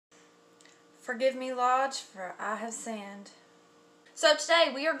Forgive me, Lodge, for I have sinned. So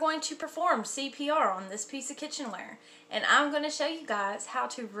today we are going to perform CPR on this piece of kitchenware, and I'm going to show you guys how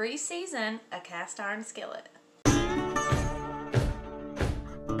to re-season a cast iron skillet.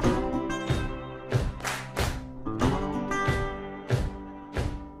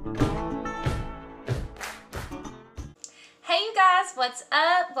 Hey you guys, what's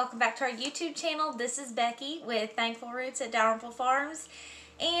up? Welcome back to our YouTube channel. This is Becky with thankfulrootsdalrymplefarms,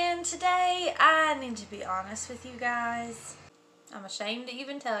 and today I need to be honest with you guys. I'm ashamed to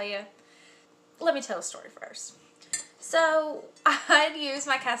even tell you. Let me tell a story first. So I'd used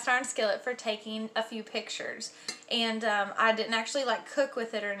my cast iron skillet for taking a few pictures, and I didn't actually like cook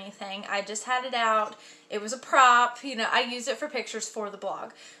with it or anything. I just had it out. It was a prop, you know. I used it for pictures for the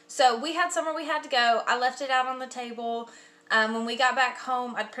blog. So we had somewhere we had to go. I left it out on the table. When we got back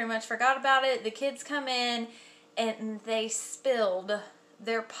home, I'd pretty much forgot about it. The kids come in and they spilled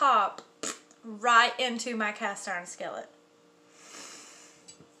their pop right into my cast iron skillet.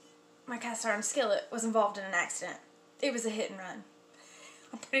 My cast iron skillet was involved in an accident. It was a hit and run.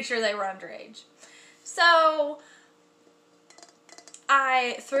 I'm pretty sure they were underage. So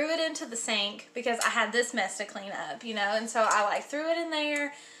I threw it into the sink because I had this mess to clean up, you know, and so I threw it in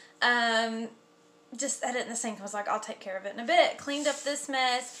there. Just set it in the sink. I was like, I'll take care of it in a bit. Cleaned up this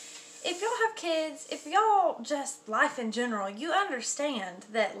mess. If y'all have kids, if y'all just life in general, you understand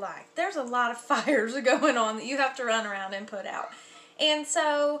that there's a lot of fires going on that you have to run around and put out. And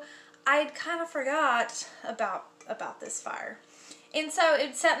so I kind of forgot about this fire. And so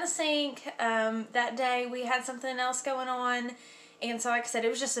it sat in the sink. That day we had something else going on. And so like I said, it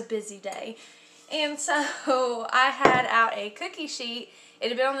was just a busy day. And so I had out a cookie sheet. It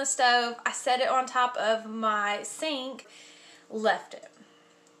had been on the stove. I set it on top of my sink, left it.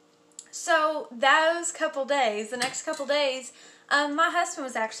 So those couple days, the next couple days, my husband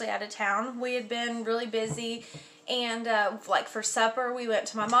was actually out of town. We had been really busy, and for supper, we went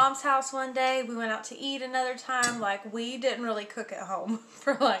to my mom's house one day. We went out to eat another time. We didn't really cook at home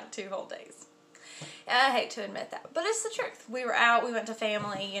for 2 whole days. And I hate to admit that, but it's the truth. We were out, we went to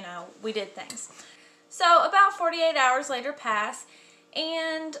family, you know, we did things. So about 48 hours later passed,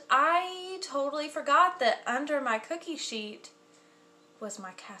 and I totally forgot that under my cookie sheet was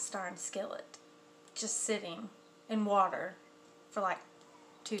my cast iron skillet, just sitting in water for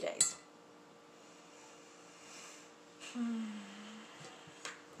 2 days.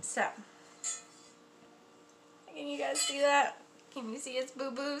 So, can you guys see that? Can you see its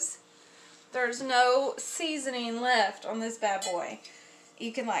boo-boos? There's no seasoning left on this bad boy.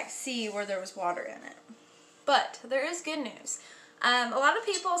 You can see where there was water in it. But there is good news. A lot of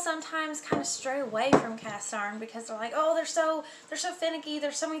people sometimes kind of stray away from cast iron because they're like, oh, they're so finicky.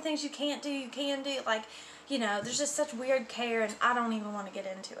 There's so many things you can't do. You can do. You know, there's just such weird care, and I don't even want to get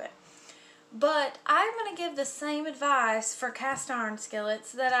into it. But I'm going to give the same advice for cast iron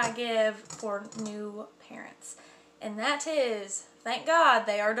skillets that I give for new parents. And that is, thank God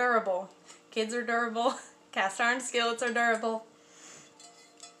they are durable. Kids are durable. Cast iron skillets are durable.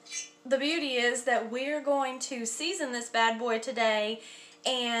 The beauty is that we're going to season this bad boy today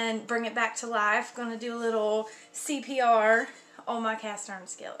and bring it back to life. Going to do a little CPR on my cast iron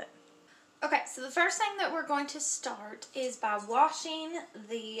skillet. Okay, so the first thing that we're going to start is by washing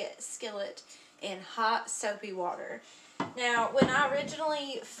the skillet in hot soapy water. Now, when I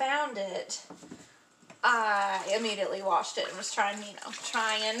originally found it, I immediately washed it and was trying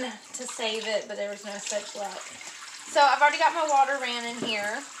to save it, but there was no such luck. So I've already got my water ran in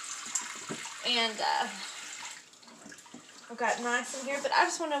here. And I've got nice in here, but I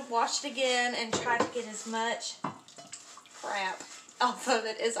just want to wash it again and try to get as much crap off of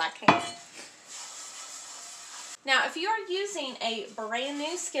it as I can. Now, if you are using a brand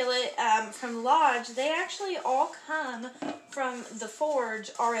new skillet from Lodge, they actually all come from the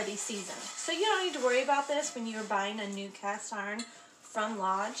forge already seasoned. So you don't need to worry about this when you're buying a new cast iron from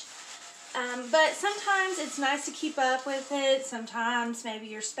Lodge. But sometimes it's nice to keep up with it. Sometimes maybe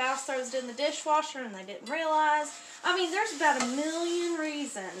your spouse throws it in the dishwasher and they didn't realize. I mean, there's about a million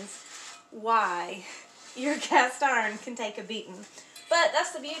reasons why your cast iron can take a beating. But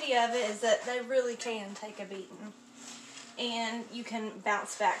that's the beauty of it, is that they really can take a beating. And you can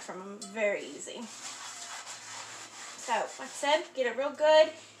bounce back from them very easy. So, like I said, get it real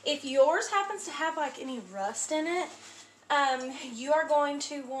good. If yours happens to have any rust in it, you are going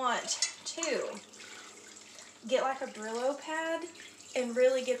to want to get a Brillo pad and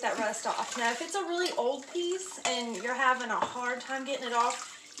really get that rust off. Now, if it's a really old piece and you're having a hard time getting it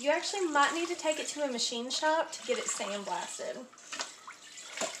off, you actually might need to take it to a machine shop to get it sandblasted.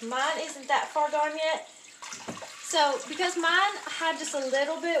 Mine isn't that far gone yet, So, because mine had just a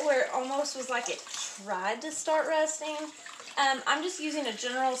little bit where it almost was like it tried to start rusting, I'm just using a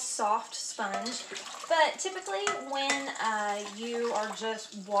general soft sponge. But typically when you are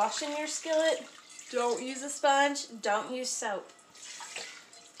just washing your skillet, don't use a sponge, don't use soap.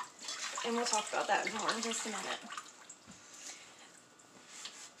 And we'll talk about that more in just a minute.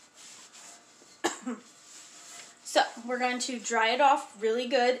 So, we're going to dry it off really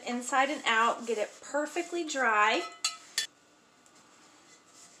good inside and out, get it perfectly dry.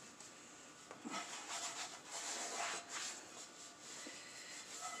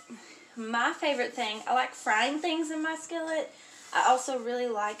 My favorite thing, I like frying things in my skillet. I also really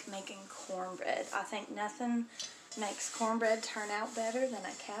like making cornbread. I think nothing makes cornbread turn out better than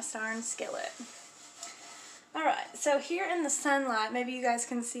a cast iron skillet. Alright, so here in the sunlight, maybe you guys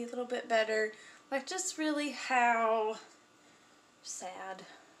can see a little bit better, like just really how sad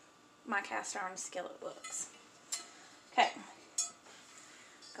my cast iron skillet looks. Okay,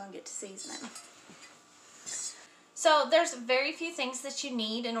 gonna get to seasoning. So there's very few things that you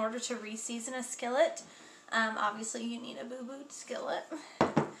need in order to re-season a skillet. Obviously you need a boo-booed skillet.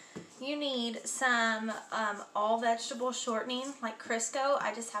 You need some all vegetable shortening like Crisco.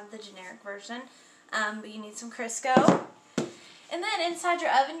 I just have the generic version, but you need some Crisco. And then inside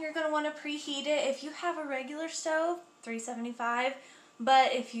your oven, you're going to want to preheat it. If you have a regular stove, 375.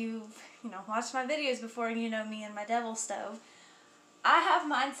 But if you've, watched my videos before and you know me and my devil stove, I have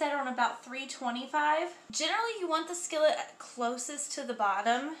mine set on about 325. Generally, you want the skillet closest to the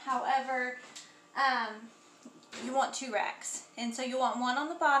bottom. However, you want 2 racks. And so you want one on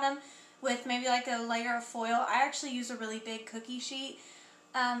the bottom with maybe like a layer of foil. I actually use a really big cookie sheet.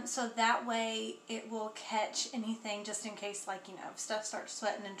 So that way it will catch anything just in case, like, if stuff starts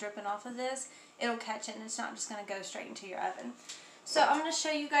sweating and dripping off of this, it'll catch it and it's not just going to go straight into your oven. So I'm going to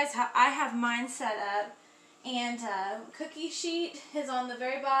show you guys how I have mine set up. And cookie sheet is on the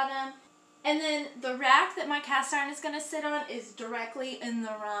very bottom. And then the rack that my cast iron is going to sit on is directly in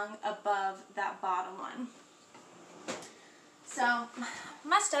the rung above that bottom one. So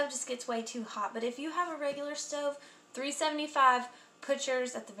my stove just gets way too hot. But if you have a regular stove, 375, put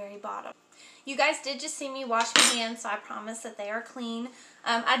yours at the very bottom. You guys did just see me wash my hands, so I promise that they are clean.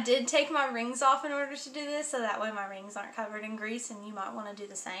 I did take my rings off in order to do this, so that way my rings aren't covered in grease, and you might want to do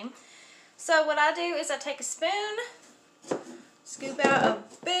the same. So what I do is I take a spoon, scoop out a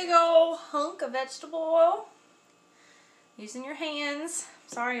big old hunk of vegetable oil, using your hands.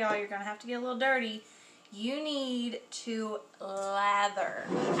 Sorry y'all, you're going to have to get a little dirty. You need to lather,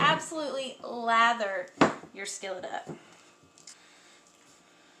 absolutely lather your skillet up.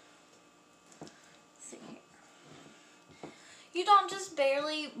 You don't just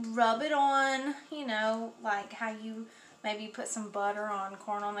barely rub it on, like how you maybe put some butter on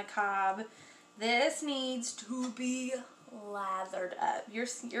corn on the cob. This needs to be lathered up. Your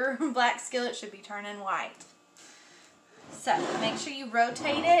black skillet should be turning white. So make sure you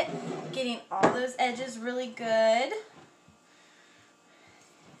rotate it, getting all those edges really good.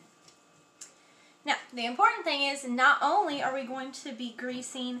 Now, the important thing is not only are we going to be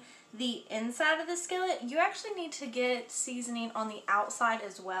greasing the inside of the skillet, you actually need to get seasoning on the outside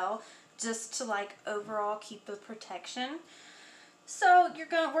as well, just to like overall keep the protection. So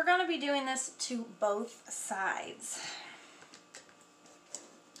we're going to be doing this to both sides.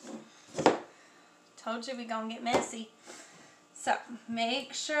 Told you we're going to get messy. So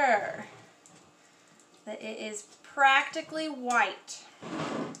make sure that it is practically white.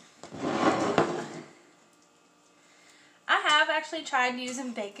 I have actually tried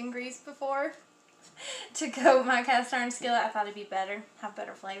using bacon grease before to coat my cast iron skillet. I thought it'd be better, have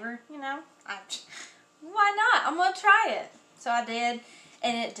better flavor, Why not? I'm going to try it. So I did,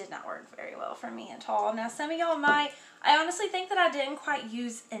 and it did not work very well for me at all. Now, some of y'all might. I honestly think that I didn't quite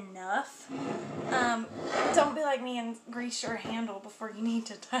use enough. Don't be like me and grease your handle before you need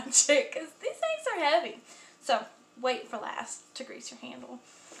to touch it, because these things are heavy. So wait for last to grease your handle.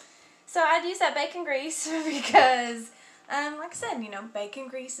 So I'd use that bacon grease because, like I said, bacon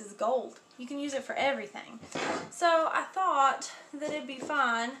grease is gold. You can use it for everything. So I thought that it'd be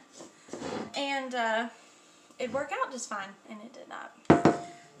fun, and it'd work out just fine, and it did not.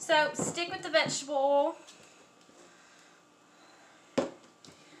 So stick with the vegetable oil.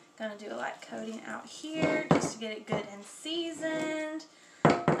 Gonna do a light coating out here just to get it good and seasoned.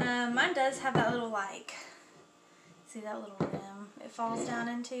 Mine does have that little see that little rim it falls down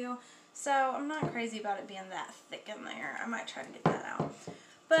into. So I'm not crazy about it being that thick in there. I might try to get that out.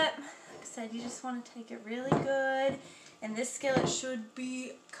 But like I said, you just want to take it really good, and this skillet should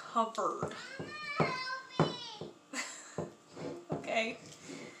be covered. Okay.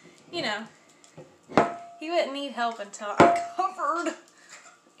 He you wouldn't need help until I'm covered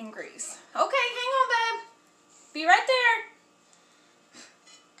in grease. Okay, hang on, babe. Be right there.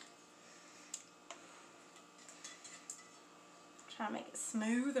 Try to make it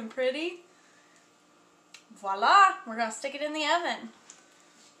smooth and pretty. Voila, we're gonna stick it in the oven.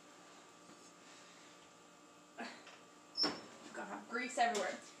 Gonna have grease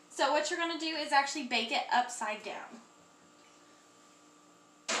everywhere. So what you're gonna do is actually bake it upside down.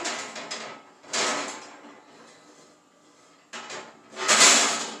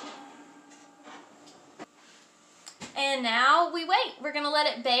 And now we wait. We're gonna let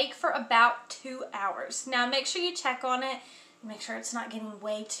it bake for about 2 hours. Now make sure you check on it. Make sure it's not getting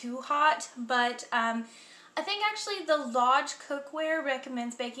way too hot, but I think actually the Lodge cookware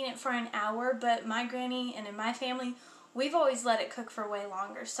recommends baking it for an hour, but my granny and in my family, we've always let it cook for way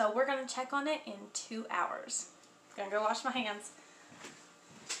longer. So we're gonna check on it in 2 hours. Gonna go wash my hands.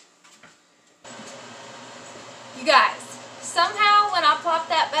 You guys, somehow when I plopped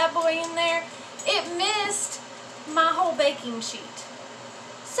that bad boy in there, it missed my whole baking sheet.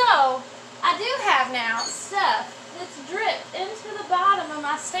 So I do have now stuff that's dripped into the bottom of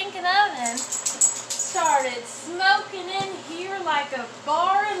my stinking oven. Started smoking in here like a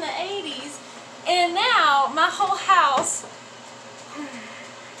bar in the 80s, and now my whole house,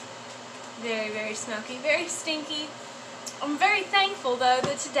 very, very smoky, very stinky. I'm very thankful though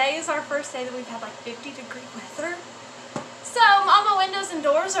that today is our first day that we've had like 50-degree weather. So all my windows and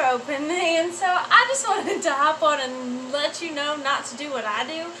doors are open, and so I just wanted to hop on and let you know not to do what I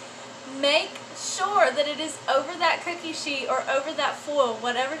do. Make sure that it is over that cookie sheet or over that foil,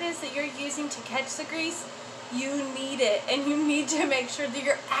 whatever it is that you're using to catch the grease. You need it, and you need to make sure that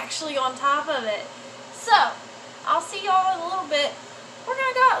you're actually on top of it. So I'll see y'all in a little bit. We're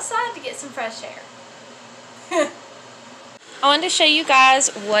gonna go outside to get some fresh air. I wanted to show you guys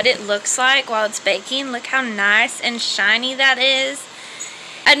what it looks like while it's baking. Look how nice and shiny that is.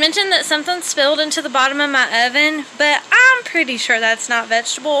 I'd mentioned that something spilled into the bottom of my oven, but I'm pretty sure that's not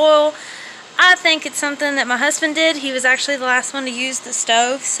vegetable oil. I think it's something that my husband did. He was actually the last one to use the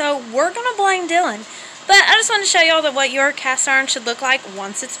stove, so we're gonna blame Dylan. But I just wanted to show y'all that what your cast iron should look like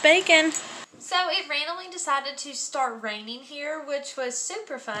once it's baking. So it randomly decided to start raining here, which was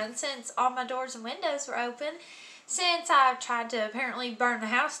super fun since all my doors and windows were open. Since I've tried to apparently burn the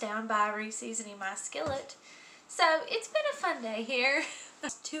house down by reseasoning my skillet. So it's been a fun day here.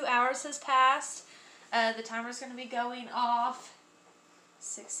 2 hours has passed. The timer's going to be going off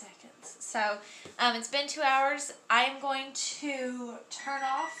 6 seconds. So it's been 2 hours. I am going to turn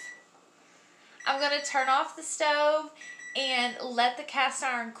off. I'm going to turn off the stove and let the cast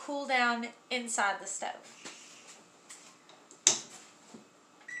iron cool down inside the stove.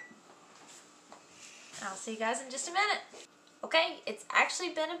 I'll see you guys in just a minute. Okay, it's actually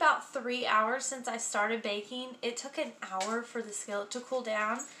been about 3 hours since I started baking. It took an hour for the skillet to cool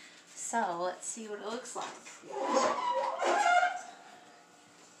down. So let's see what it looks like.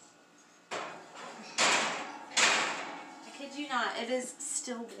 I kid you not, it is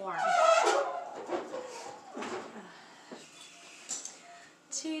still warm.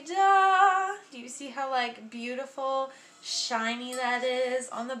 Ta-da! Do you see how like beautiful, shiny that is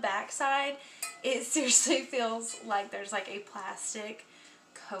on the back side? It seriously feels like there's like a plastic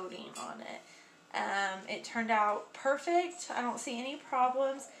coating on it. It turned out perfect. I don't see any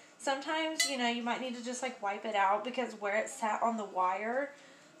problems. Sometimes, you know, you might need to just like wipe it out because where it sat on the wire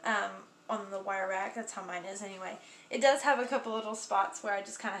rack, that's how mine is anyway, it does have a couple little spots where I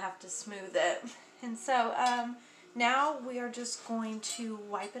just kind of have to smooth it. And so now we are just going to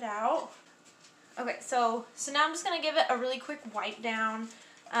wipe it out. Okay, so now I'm just going to give it a really quick wipe down.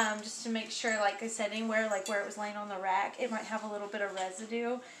 Just to make sure, like I said, anywhere like where it was laying on the rack, it might have a little bit of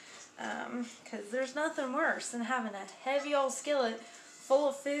residue. Because there's nothing worse than having a heavy old skillet full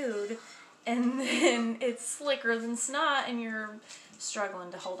of food and then it's slicker than snot and you're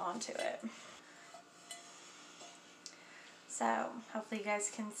struggling to hold on to it. So hopefully you guys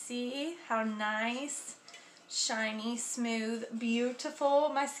can see how nice, shiny, smooth, beautiful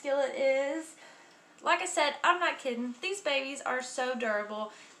my skillet is. Like I said, I'm not kidding. These babies are so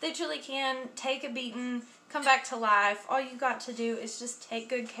durable. They truly can take a beating, come back to life. All you got to do is just take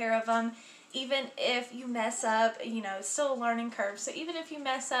good care of them. Even if you mess up, you know, it's still a learning curve. So even if you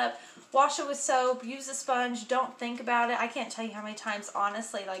mess up, wash it with soap, use a sponge, don't think about it. I can't tell you how many times,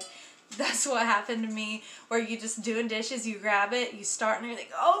 honestly, like, that's what happened to me, where you just doing dishes, you grab it, you start, and you're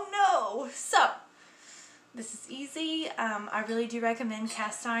like, oh no! So this is easy. I really do recommend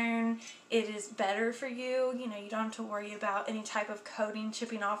cast iron. It is better for you. You know, you don't have to worry about any type of coating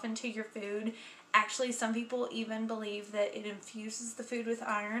chipping off into your food Actually, some people even believe that it infuses the food with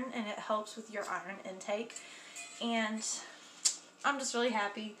iron and it helps with your iron intake. And I'm just really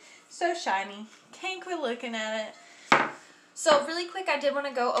happy. So shiny. Can't quit looking at it. So really quick, I did want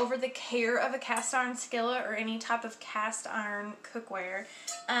to go over the care of a cast iron skillet or any type of cast iron cookware.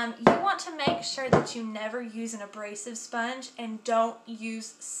 You want to make sure that you never use an abrasive sponge and don't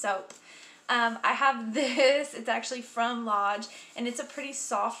use soap. I have this, it's actually from Lodge, and it's a pretty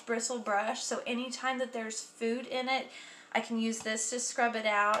soft bristle brush, so anytime that there's food in it, I can use this to scrub it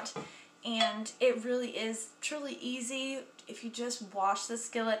out, and it really is truly easy if you just wash the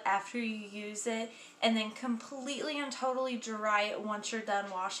skillet after you use it, and then completely and totally dry it once you're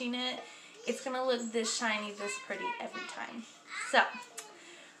done washing it. It's going to look this shiny, this pretty every time. So,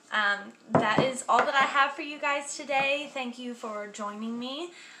 that is all that I have for you guys today. Thank you for joining me.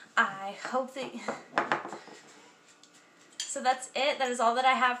 I hope that... So that's it. That is all that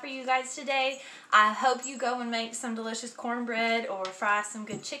I have for you guys today. I hope you go and make some delicious cornbread or fry some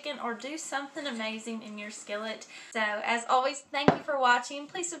good chicken or do something amazing in your skillet. So as always, thank you for watching.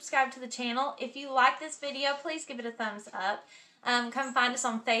 Please subscribe to the channel. If you like this video, please give it a thumbs up. Come find us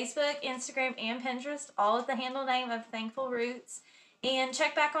on Facebook, Instagram, and Pinterest, all at the handle name of Thankful Roots. And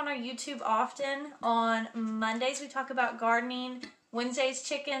check back on our YouTube often. On Mondays, we talk about gardening. Wednesday's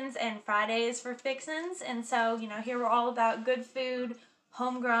chickens, and Friday is for fixins. And so, you know, here we're all about good food,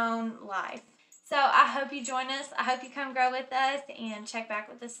 homegrown life. So I hope you join us. I hope you come grow with us and check back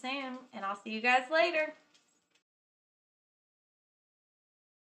with us soon. And I'll see you guys later.